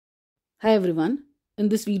Hi everyone. In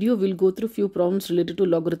this video, we'll go through few problems related to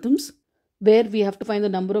logarithms where we have to find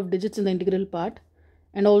the number of digits in the integral part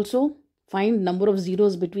and also find number of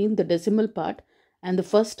zeros between the decimal part and the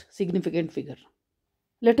first significant figure.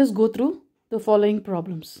 Let us go through the following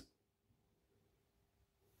problems.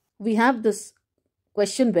 We have this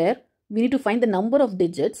question where we need to find the number of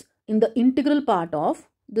digits in the integral part of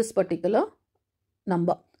this particular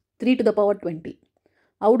number 3 to the power 20.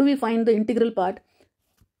 How do we find the integral part?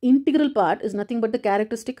 Integral part is nothing but the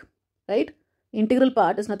characteristic, right? Integral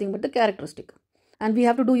part is nothing but the characteristic. And we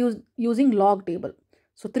have to do using log table.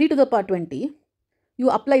 So 3 to the power 20, you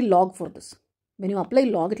apply log for this. When you apply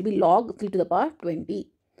log, it will be log 3 to the power 20.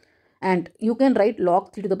 And you can write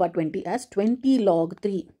log 3 to the power 20 as 20 log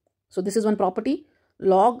 3. So this is one property.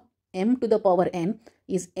 Log m to the power n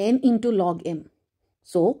is n into log m.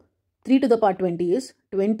 So 3 to the power 20 is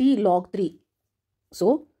 20 log 3.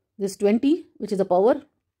 So this 20, which is the power,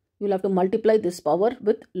 you will have to multiply this power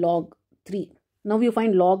with log 3. Now you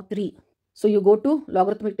find log 3. So you go to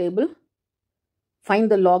logarithmic table,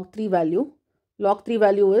 find the log 3 value. Log 3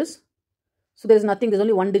 value is, so there is nothing, there is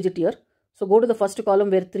only one digit here. So go to the first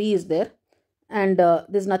column where 3 is there and there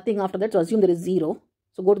is nothing after that. So assume there is 0.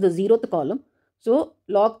 So go to the 0th column. So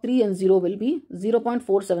log 3 and 0 will be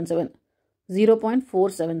 0.477.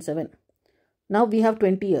 0.477. Now we have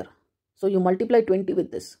 20 here. So you multiply 20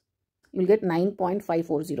 with this. You will get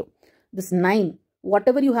 9.540. This 9,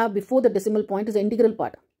 whatever you have before the decimal point is the integral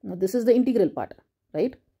part. Now this is the integral part,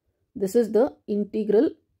 right? This is the integral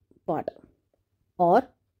part or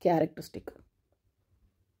characteristic.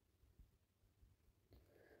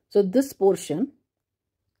 So this portion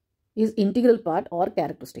is integral part or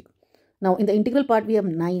characteristic. Now in the integral part we have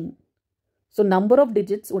 9. So number of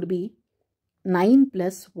digits would be 9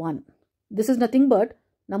 plus 1. This is nothing but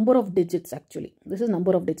number of digits actually. This is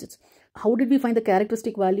number of digits. How did we find the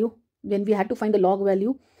characteristic value? When we had to find the log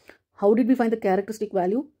value, how did we find the characteristic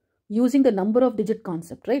value? Using the number of digit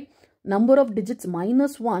concept, right? Number of digits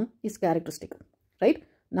minus 1 is characteristic, right?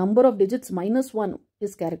 Number of digits minus 1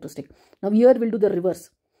 is characteristic. Now here we'll do the reverse.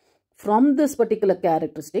 From this particular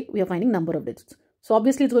characteristic, we are finding number of digits. So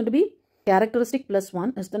obviously it's going to be characteristic plus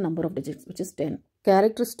 1 is the number of digits, which is 10.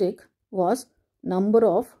 Characteristic was number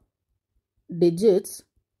of digits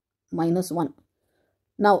minus 1.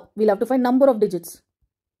 Now we'll have to find number of digits,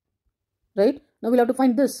 right? Now we'll have to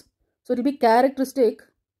find this. So it will be characteristic.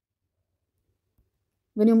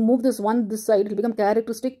 When you move this 1 this side, it will become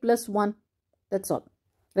characteristic plus 1. That's all,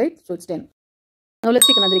 right? So it's 10. Now let's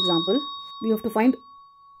take another example. We have to find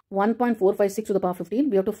 1.456 to the power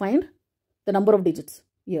 15. We have to find the number of digits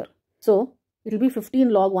here. So it will be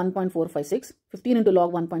 15 log 1.456. 15 into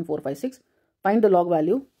log 1.456. Find the log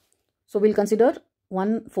value. So we'll consider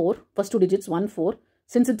 1, 4, first two digits, 1, 4.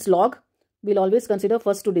 Since it's log, we'll always consider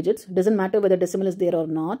first two digits. Doesn't matter whether decimal is there or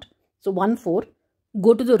not. So 1, 4.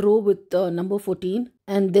 Go to the row with number 14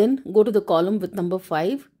 and then go to the column with number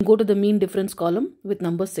 5. Go to the mean difference column with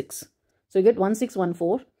number 6. So you get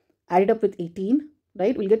 1614. Add it up with 18,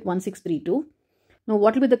 right? We'll get 1632. Now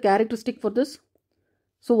what will be the characteristic for this?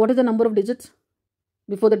 So what is the number of digits?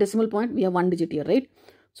 Before the decimal point, we have one digit here, right?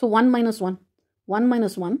 So 1 minus 1. 1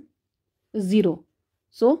 minus 1 is 0.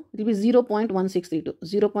 So it will be 0.1632.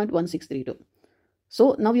 0.1632.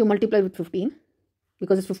 So now you multiply with 15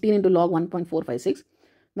 because it's 15 into log 1.456.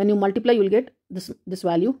 When you multiply, you will get this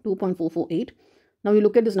value 2.448. Now you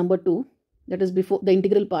look at this number 2, that is before the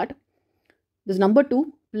integral part. This number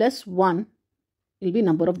 2 plus 1 will be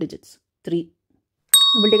number of digits 3.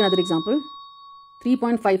 We'll take another example.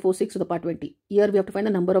 3.546 to the power 20. Here we have to find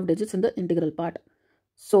the number of digits in the integral part.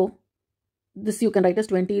 So this you can write as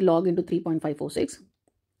 20 log into 3.546.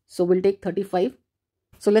 So we'll take 35.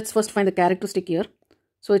 So let's first find the characteristic here.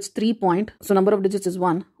 So it's 3 point. So number of digits is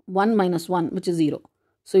 1. 1 minus 1, which is 0.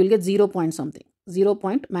 So you'll get 0 point something. 0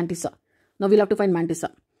 point mantissa. Now we'll have to find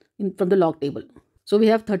mantissa from the log table. So we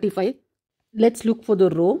have 35. Let's look for the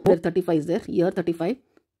row where 35 is there. Here 35.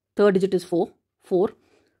 Third digit is 4. 4.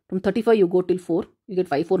 From 35 you go till 4. You get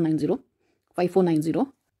 5490.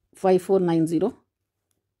 5490. 5490.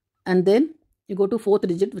 And then you go to fourth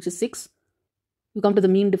digit, which is 6. You come to the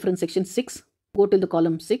mean difference section 6. Go till the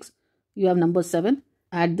column 6. You have number 7.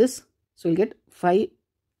 Add this. So you'll get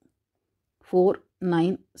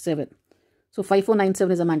 5497. So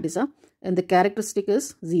 5497 is a mantissa. And the characteristic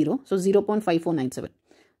is 0. So 0.5497.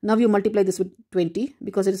 Now you multiply this with 20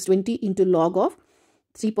 because it is 20 into log of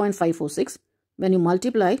 3.546. When you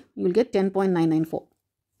multiply, you will get 10.994.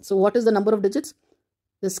 So what is the number of digits?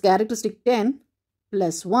 This characteristic 10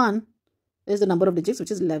 plus 1 is the number of digits,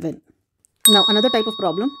 which is 11. Now another type of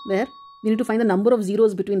problem where we need to find the number of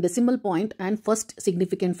zeros between decimal point and first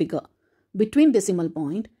significant figure. between decimal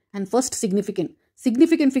point and first significant.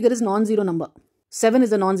 Significant figure is non-zero number. 7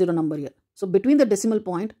 is a non-zero number here. So between the decimal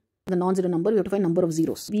point and the non-zero number, we have to find number of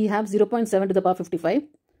zeros. We have 0.7 to the power 55,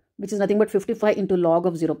 which is nothing but 55 into log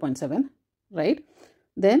of 0.7, right?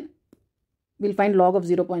 Then we'll find log of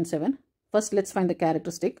 0.7. First, let's find the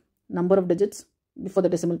characteristic. Number of digits before the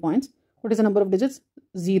decimal points. What is the number of digits?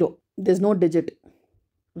 0. There's no digit,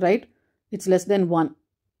 right? It's less than 1,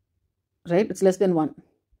 right? It's less than 1.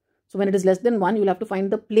 So when it is less than 1, you'll have to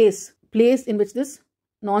find the place in which this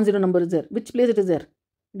non-zero number is there. Which place it is there?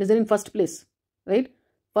 It is there in first place, right?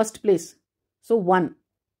 First place. So 1,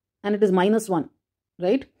 and it is minus 1,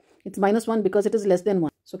 right? It's minus 1 because it is less than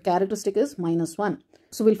 1. So characteristic is minus 1.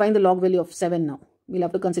 So we'll find the log value of 7 now. We'll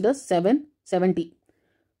have to consider 70.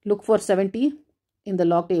 Look for 70 in the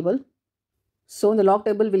log table. So in the log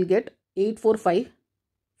table, we'll get 845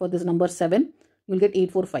 for this number 7. You'll get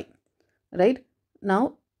 845, right?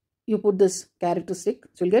 Now you put this characteristic.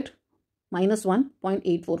 So you'll get minus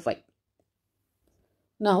 1.845.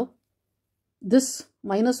 Now this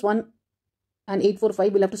minus 1 and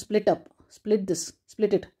 845 will have to split up. Split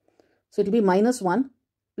it. So it will be minus 1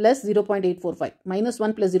 plus 0.845. Minus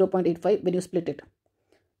 1 plus 0.85 when you split it.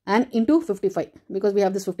 And into 55, because we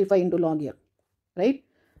have this 55 into log here, right?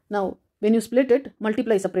 Now when you split it,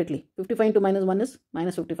 multiply separately. 55 into minus 1 is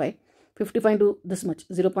minus 55. 55 into this much,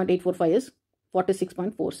 0.845 is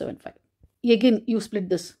 46.475. Again, you split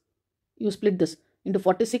this. Into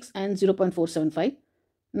 46 and 0.475.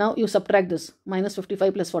 Now you subtract this. Minus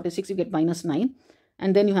 55 plus 46, you get minus 9.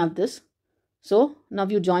 And then you have this. So now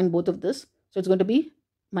you join both of this. So it's going to be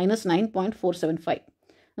minus 9.475.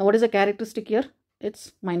 Now what is the characteristic here?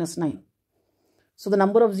 It's minus 9. So the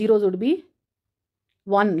number of zeros would be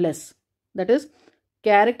 1 less. That is,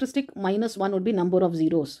 characteristic minus 1 would be number of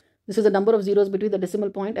zeros. This is the number of zeros between the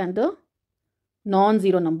decimal point and the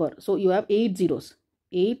non-zero number. So you have 8 zeros.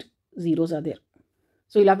 8 zeros are there.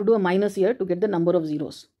 So you'll have to do a minus here to get the number of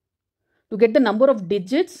zeros. To get the number of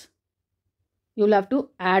digits, you'll have to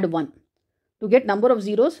add 1. To get number of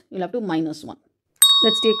zeros, you'll have to minus 1.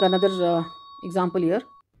 Let's take another example here.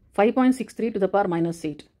 5.63 to the power minus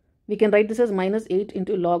 8. We can write this as minus 8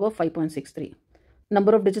 into log of 5.63.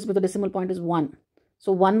 Number of digits with the decimal point is 1.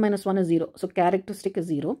 So 1 minus 1 is 0. So characteristic is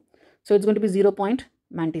 0. So it's going to be 0 point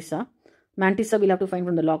mantissa. Mantissa we'll have to find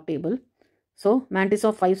from the log table. So mantissa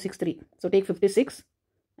of 563. So take 56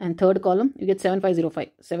 and third column you get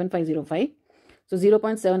 7505. 7505. So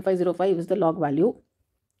 0.7505 is the log value.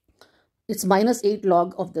 It's minus 8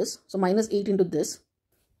 log of this. So minus 8 into this.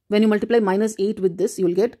 When you multiply minus 8 with this, you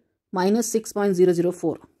will get minus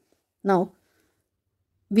 6.004. Now,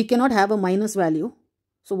 we cannot have a minus value.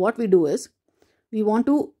 So what we do is, we want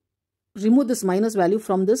to remove this minus value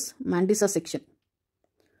from this mantissa section.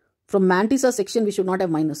 From mantissa section, we should not have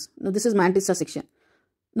minus. Now, this is mantissa section.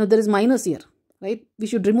 Now, there is minus here, right? We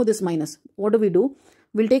should remove this minus. What do?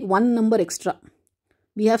 We'll take one number extra.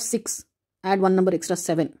 We have 6. Add one number extra,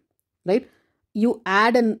 7, right? You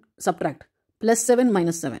add and subtract. Plus 7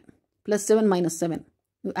 minus 7. Plus 7 minus 7.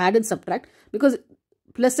 You add and subtract because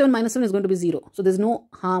plus 7 minus 7 is going to be 0. So there's no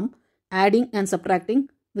harm adding and subtracting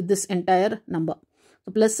with this entire number.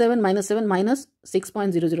 So plus 7 minus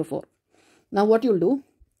 6.004. Now what you'll do,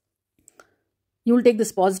 you will take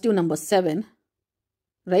this positive number 7,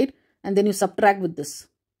 right? And then you subtract with this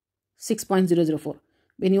 6.004.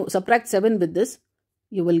 When you subtract 7 with this,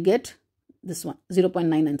 you will get this one,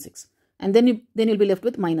 0.996. And then you'll be left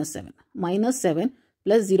with minus 7. Minus 7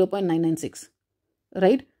 plus 0.996.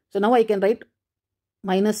 Right? So now I can write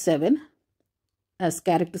minus 7 as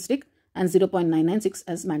characteristic and 0.996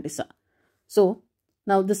 as mantissa. So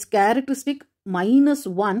now this characteristic minus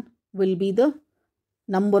 1 will be the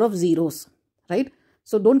number of zeros. Right?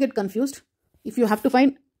 So don't get confused. If you have to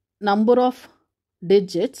find number of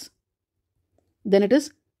digits, then it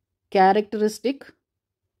is characteristic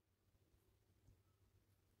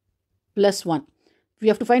plus 1. If you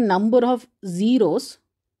have to find number of zeros,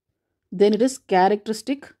 then it is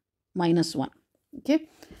characteristic minus 1. Okay.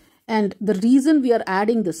 And the reason we are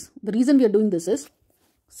adding this, the reason we are doing this is,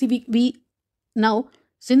 see, we now,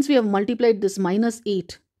 since we have multiplied this minus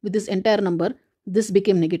 8 with this entire number, this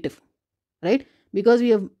became negative, right? Because we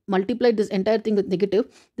have multiplied this entire thing with negative,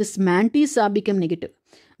 this mantissa became negative.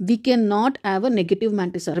 We cannot have a negative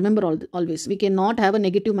mantissa. Remember always, we cannot have a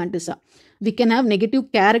negative mantissa. We can have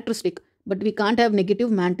negative characteristic, but we can't have negative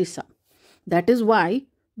mantissa. That is why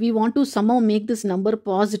we want to somehow make this number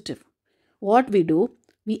positive. What we do,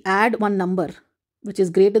 we add one number which is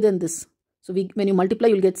greater than this. So when you multiply,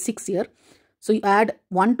 you'll get 6 here. So you add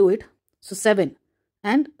 1 to it, so 7,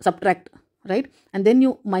 and subtract, right? And then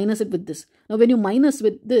you minus it with this. Now when you minus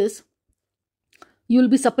with this, you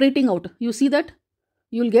will be separating out. You see that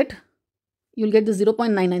you'll get the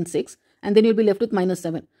 0.996 and then you'll be left with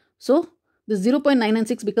 -7. So the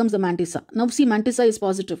 0.996 becomes the mantissa. Now see, mantissa is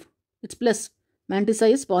positive. It's plus. Mantissa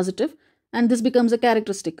is positive and this becomes a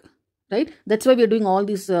characteristic, right? That's why we're doing all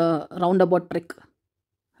these roundabout trick,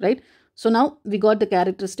 right? So now we got the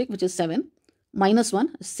characteristic, which is 7. -1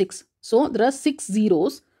 is 6. So there are 6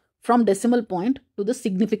 zeros from decimal point to the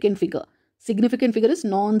significant figure. Significant figure is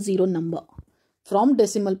non-zero number. From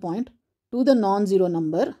decimal point to the non-zero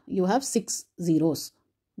number, you have 6 zeros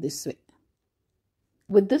this way.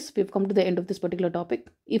 With this, we've come to the end of this particular topic.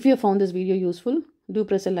 If you have found this video useful, do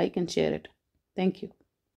press a like and share it. Thank you.